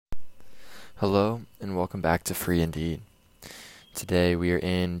Hello, and welcome back to Free Indeed. Today we are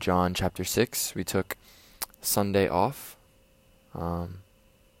in John chapter 6. We took Sunday off,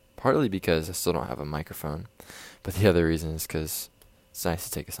 partly because I still don't have a microphone, but the other reason is because it's nice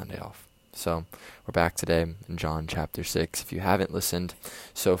to take a Sunday off. So we're back today in John chapter 6. If you haven't listened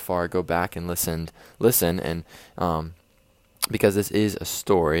so far, go back and listen, and because this is a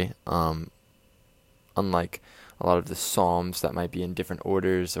story, unlike a lot of the Psalms that might be in different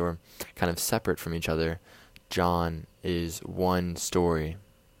orders or kind of separate from each other, John is one story,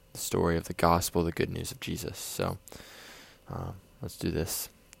 the story of the gospel, the good news of Jesus. So let's do this.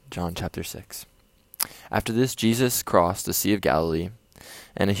 John chapter 6. After this, Jesus crossed the Sea of Galilee,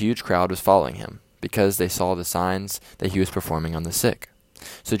 and a huge crowd was following him, because they saw the signs that he was performing on the sick.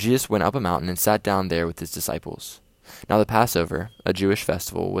 So Jesus went up a mountain and sat down there with his disciples. Now the Passover, a Jewish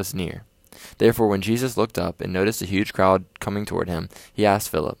festival, was near. Therefore, when Jesus looked up and noticed a huge crowd coming toward him, he asked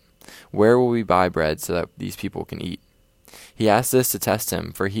Philip, "Where will we buy bread so that these people can eat?" He asked this to test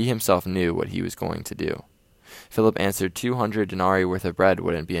him, for he himself knew what he was going to do. Philip answered, 200 denarii worth of bread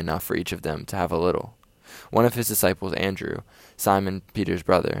wouldn't be enough for each of them to have a little. One of his disciples, Andrew, Simon Peter's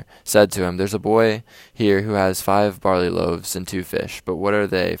brother, said to him, "There's a boy here who has 5 barley loaves and 2 fish, but what are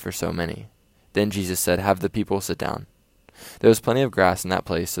they for so many?" Then Jesus said, "Have the people sit down." There was plenty of grass in that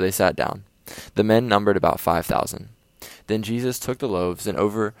place, so they sat down. The men numbered about 5,000. Then Jesus took the loaves, and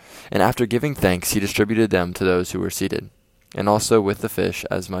after giving thanks, he distributed them to those who were seated, and also with the fish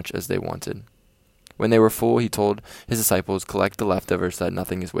as much as they wanted. When they were full, he told his disciples, "Collect the leftovers so that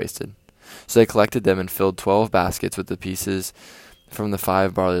nothing is wasted." So they collected them and filled 12 baskets with the pieces from the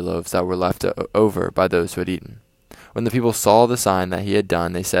 5 barley loaves that were left over by those who had eaten. When the people saw the sign that he had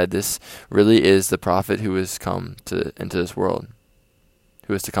done, they said, "This really is the prophet who is to come into this world."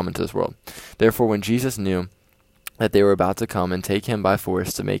 Therefore, when Jesus knew that they were about to come and take him by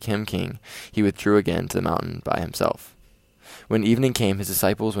force to make him king, he withdrew again to the mountain by himself. When evening came, his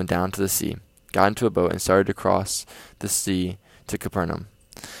disciples went down to the sea, got into a boat, and started to cross the sea to Capernaum.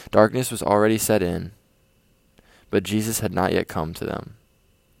 Darkness was already set in, but Jesus had not yet come to them.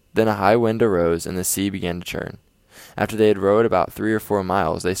 Then a high wind arose, and the sea began to churn. After they had rowed about 3 or 4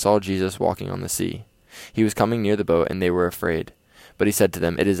 miles, they saw Jesus walking on the sea. He was coming near the boat, and they were afraid. But he said to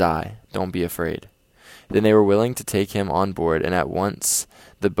them, "It is I. Don't be afraid." Then they were willing to take him on board, and at once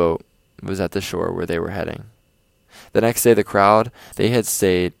the boat was at the shore where they were heading. The next day the crowd that had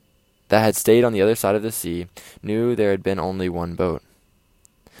stayed on the other side of the sea knew there had been only one boat.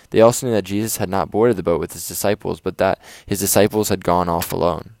 They also knew that Jesus had not boarded the boat with his disciples, but that his disciples had gone off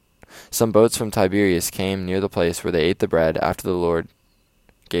alone. Some boats from Tiberias came near the place where they ate the bread after the Lord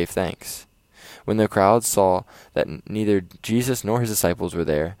gave thanks. When the crowd saw that neither Jesus nor his disciples were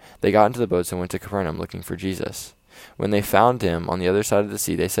there, they got into the boats and went to Capernaum looking for Jesus. When they found him on the other side of the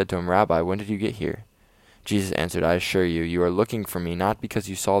sea, they said to him, "Rabbi, when did you get here?" Jesus answered, "I assure you, you are looking for me not because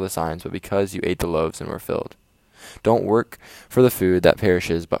you saw the signs, but because you ate the loaves and were filled. Don't work for the food that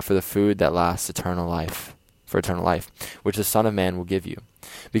perishes, but for the food that lasts eternal life, which the Son of Man will give you,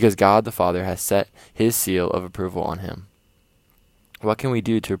 because God the Father has set his seal of approval on him." "What can we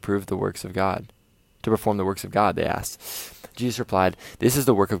do to perform the works of God?" They asked. Jesus replied, "This is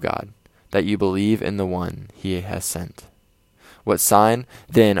the work of God, that you believe in the one he has sent." "What sign,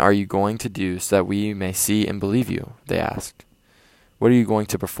 then, are you going to do so that we may see and believe you?" they asked. "What are you going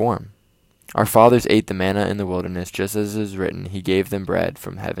to perform? Our fathers ate the manna in the wilderness, just as it is written, he gave them bread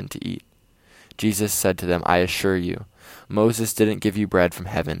from heaven to eat." Jesus said to them, "I assure you, Moses didn't give you bread from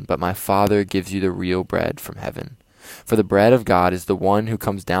heaven, but my Father gives you the real bread from heaven. For the bread of God is the one who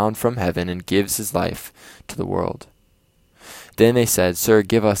comes down from heaven and gives his life to the world." Then they said, "Sir,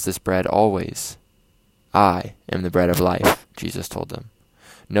 give us this bread always." "I am the bread of life," Jesus told them.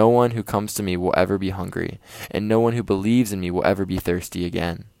 "No one who comes to me will ever be hungry, and no one who believes in me will ever be thirsty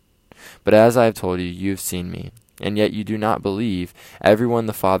again. But as I have told you, you have seen me, and yet you do not believe. Everyone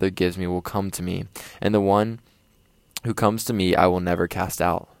the Father gives me will come to me, and the one who comes to me I will never cast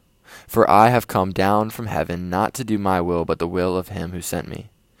out. For I have come down from heaven not to do my will, but the will of him who sent me.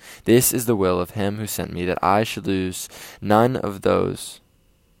 This is the will of him who sent me, that I should lose none of those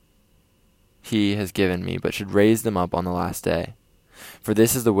he has given me, but should raise them up on the last day. For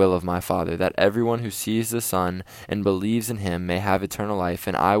this is the will of my Father, that everyone who sees the Son and believes in him may have eternal life,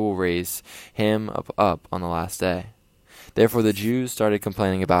 and I will raise him up on the last day." Therefore the Jews started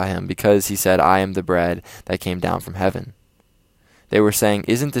complaining about him, because he said, "I am the bread that came down from heaven." They were saying,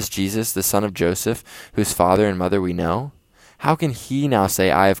 "Isn't this Jesus, the son of Joseph, whose father and mother we know? How can he now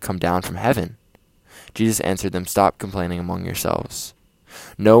say, 'I have come down from heaven'?" Jesus answered them, "Stop complaining among yourselves.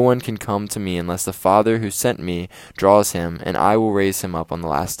 No one can come to me unless the Father who sent me draws him, and I will raise him up on the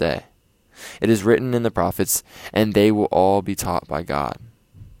last day." It is written in the prophets, and they will all be taught by God.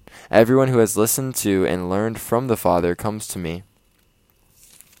 Everyone who has listened to and learned from the Father comes to me.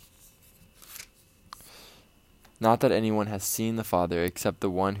 Not that anyone has seen the Father except the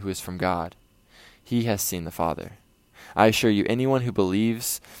one who is from God. He has seen the Father. I assure you, anyone who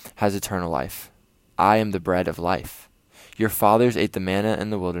believes has eternal life. I am the bread of life. Your fathers ate the manna in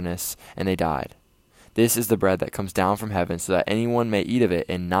the wilderness, and they died. This is the bread that comes down from heaven, so that anyone may eat of it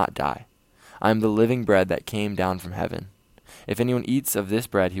and not die. I am the living bread that came down from heaven. If anyone eats of this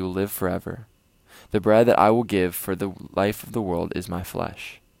bread, he will live forever. The bread that I will give for the life of the world is my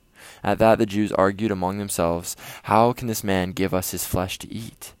flesh. At that the Jews argued among themselves, "How can this man give us his flesh to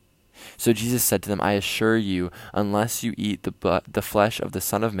eat?" So Jesus said to them, "I assure you, unless you eat the flesh of the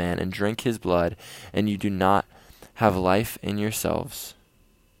Son of Man and drink his blood, and you do not have life in yourselves.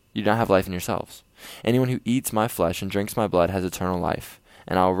 You do not have life in yourselves. Anyone who eats my flesh and drinks my blood has eternal life,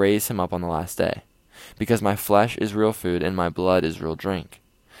 and I will raise him up on the last day. Because my flesh is real food, and my blood is real drink.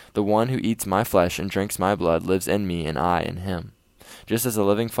 The one who eats my flesh and drinks my blood lives in me, and I in him. Just as the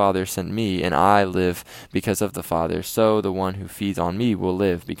living Father sent me, and I live because of the Father, so the one who feeds on me will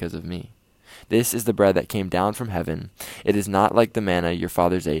live because of me. This is the bread that came down from heaven. It is not like the manna your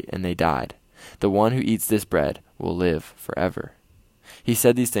fathers ate, and they died. The one who eats this bread will live forever." He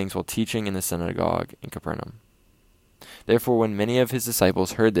said these things while teaching in the synagogue in Capernaum. Therefore, when many of his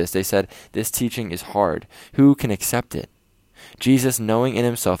disciples heard this, they said, "This teaching is hard. Who can accept it?" Jesus, knowing in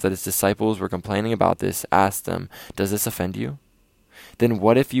himself that his disciples were complaining about this, asked them, "Does this offend you? Then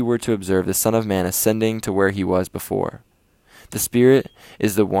what if you were to observe the Son of Man ascending to where he was before? The Spirit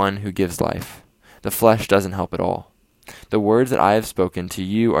is the one who gives life. The flesh doesn't help at all. The words that I have spoken to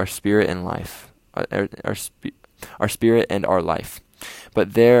you are spirit and life, are spirit and are life.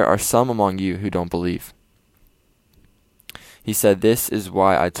 But there are some among you who don't believe." He said, "This is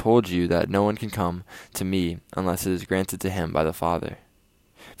why I told you that no one can come to me unless it is granted to him by the Father."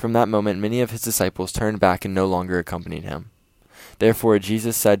 From that moment, many of his disciples turned back and no longer accompanied him. Therefore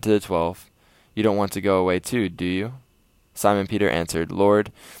Jesus said to the 12, "You don't want to go away too, do you?" Simon Peter answered,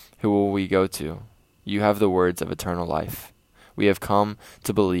 "Lord, who will we go to? You have the words of eternal life. We have come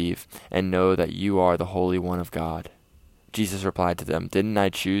to believe and know that you are the Holy One of God." Jesus replied to them, "Didn't I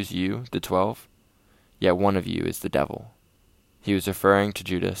choose you, the 12? Yet one of you is the devil." He was referring to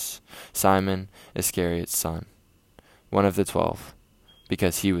Judas, Simon Iscariot's son, one of the 12,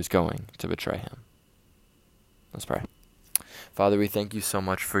 because he was going to betray him. Let's pray. Father, we thank you so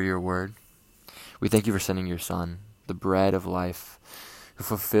much for your word. We thank you for sending your Son, the bread of life, who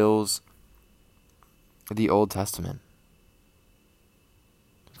fulfills the Old Testament,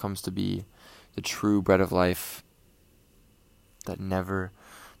 who comes to be the true bread of life that never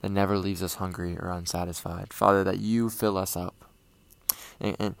leaves us hungry or unsatisfied. Father, that you fill us up.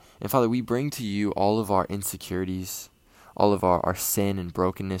 And Father, we bring to you all of our insecurities, all of our sin and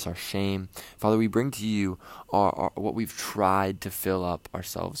brokenness, our shame. Father, we bring to you our what we've tried to fill up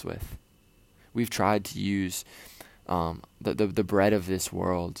ourselves with. We've tried to use the bread of this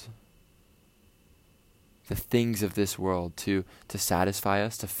world, the things of this world to satisfy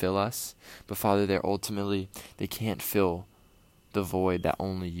us, to fill us. But Father, they can't fill the void that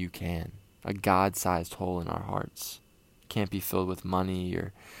only you can. A God-sized hole in our hearts. Can't be filled with money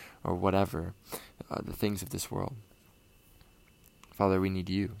or whatever, the things of this world. Father, we need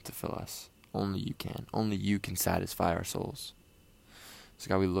you to fill us. Only you can. Only you can satisfy our souls. So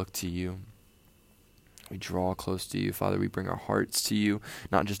God, we look to you. We draw close to you. Father, we bring our hearts to you,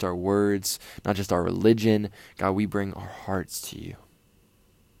 not just our words, not just our religion. God, we bring our hearts to you.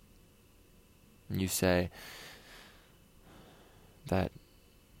 And you say that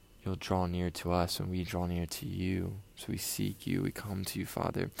you'll draw near to us when we draw near to you. So we seek you, we come to you,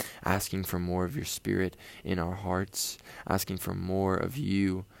 Father, asking for more of your Spirit in our hearts, asking for more of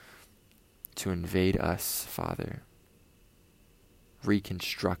you to invade us, Father.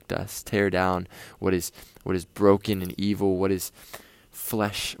 Reconstruct us, tear down what is broken and evil, what is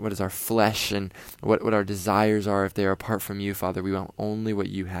flesh, what is our flesh, and what our desires are if they are apart from you, Father. We want only what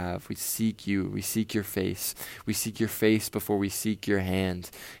you have. We seek you. We seek your face. We seek your face before we seek your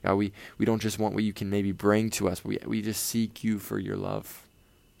hand. God, we don't just want what you can maybe bring to us. We just seek you for your love,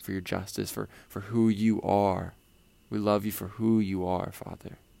 for your justice, for who you are. We love you for who you are,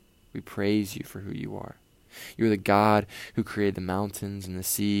 Father. We praise you for who you are. You're the God who created the mountains and the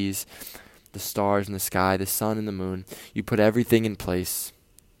seas, the stars in the sky, the sun and the moon. You put everything in place.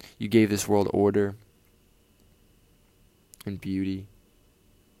 You gave this world order and beauty.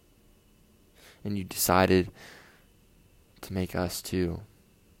 And you decided to make us too.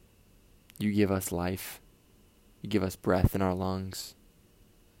 You give us life. You give us breath in our lungs.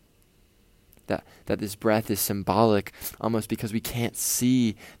 that this breath is symbolic almost because we can't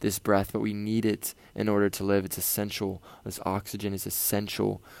see this breath, but we need it in order to live. It's essential. This oxygen is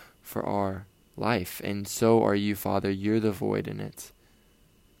essential for our life. And so are you, Father. You're the void in it.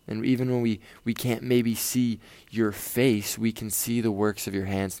 And even when we can't maybe see your face, we can see the works of your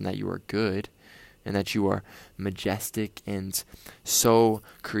hands and that you are good and that you are majestic and so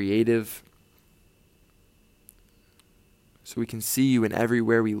creative. So we can see you in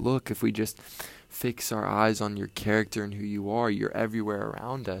everywhere we look if we just fix our eyes on your character and who you are. You're everywhere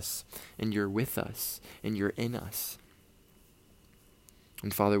around us, and you're with us, and you're in us.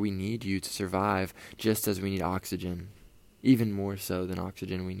 And Father, we need you to survive just as we need oxygen. Even more so than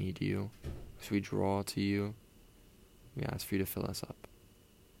oxygen, we need you. So we draw to you. We ask for you to fill us up.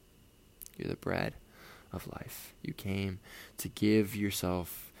 You're the bread of life. You came to give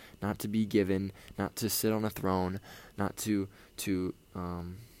yourself, not to be given, not to sit on a throne, not to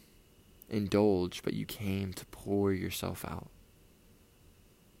indulge, but you came to pour yourself out.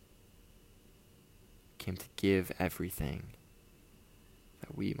 You came to give everything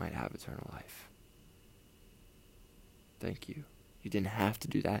that we might have eternal life. Thank you. You didn't have to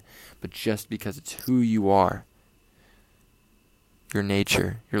do that, but just because it's who you are, your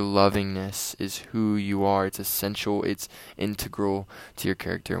nature, your lovingness is who you are. It's essential. It's integral to your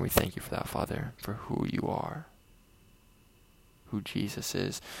character, and we thank you for that, Father, for who you are, who Jesus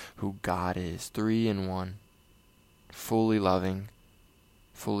is, who God is, 3 in 1, fully loving,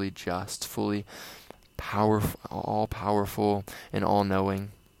 fully just, fully powerful, all-powerful, and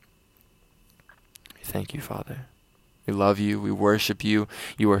all-knowing. We thank you, Father. We love you. We worship you.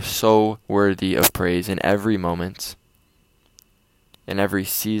 You are so worthy of praise in every moment, in every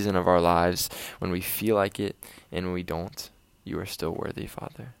season of our lives, when we feel like it and when we don't. You are still worthy,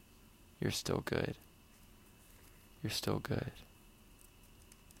 Father. You're still good. You're still good.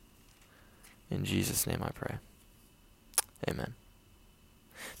 In Jesus' name I pray. Amen.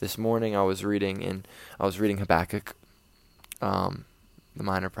 This morning I was reading Habakkuk, the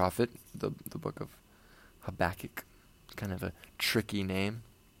minor prophet, the book of Habakkuk, kind of a tricky name.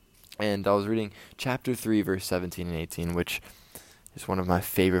 And I was reading chapter 3, verse 17 and 18, which is one of my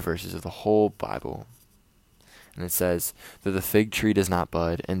favorite verses of the whole Bible. And it says, "Though the fig tree does not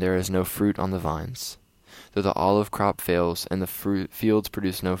bud, and there is no fruit on the vines, though the olive crop fails, and the fields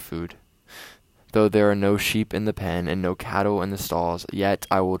produce no food, though there are no sheep in the pen, and no cattle in the stalls, yet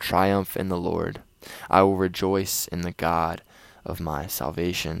I will triumph in the Lord. I will rejoice in the God of my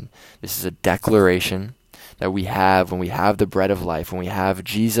salvation." This is a declaration that we have when we have the bread of life, when we have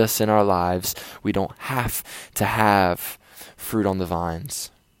Jesus in our lives. We don't have to have fruit on the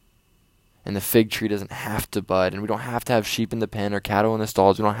vines, and the fig tree doesn't have to bud, and we don't have to have sheep in the pen or cattle in the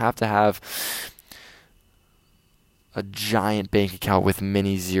stalls. We don't have to have a giant bank account with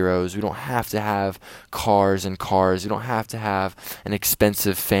many zeros. We don't have to have cars and cars. We don't have to have an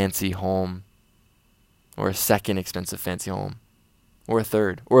expensive fancy home, or a second expensive fancy home, or a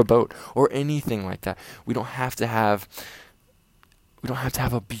third, or a boat, or anything like that. We don't have to have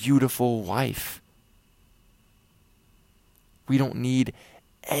a beautiful wife. We don't need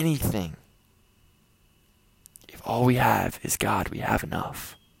anything. If all we have is God, we have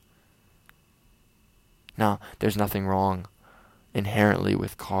enough. Now, there's nothing wrong inherently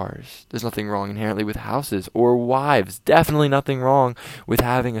with cars. There's nothing wrong inherently with houses or wives. Definitely nothing wrong with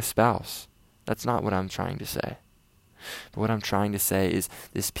having a spouse. That's not what I'm trying to say. But what I'm trying to say is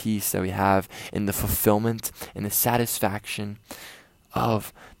this peace that we have in the fulfillment and the satisfaction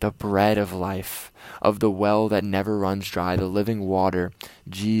of the bread of life, of the well that never runs dry, the living water,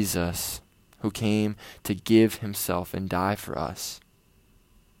 Jesus, who came to give himself and die for us,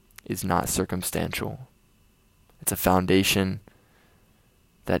 is not circumstantial. It's a foundation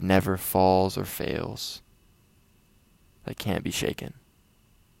that never falls or fails, that can't be shaken.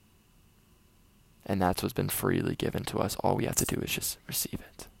 And that's what's been freely given to us. All we have to do is just receive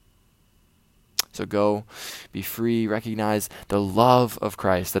it. So go, be free, recognize the love of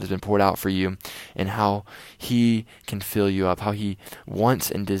Christ that has been poured out for you, and how he can fill you up, how he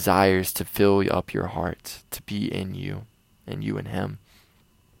wants and desires to fill up your heart, to be in you, and you in him.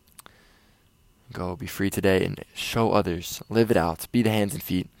 Go, be free today, and show others, live it out, be the hands and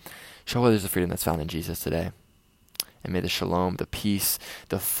feet. Show others the freedom that's found in Jesus today. And may the shalom, the peace,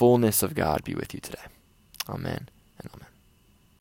 the fullness of God be with you today. Amen.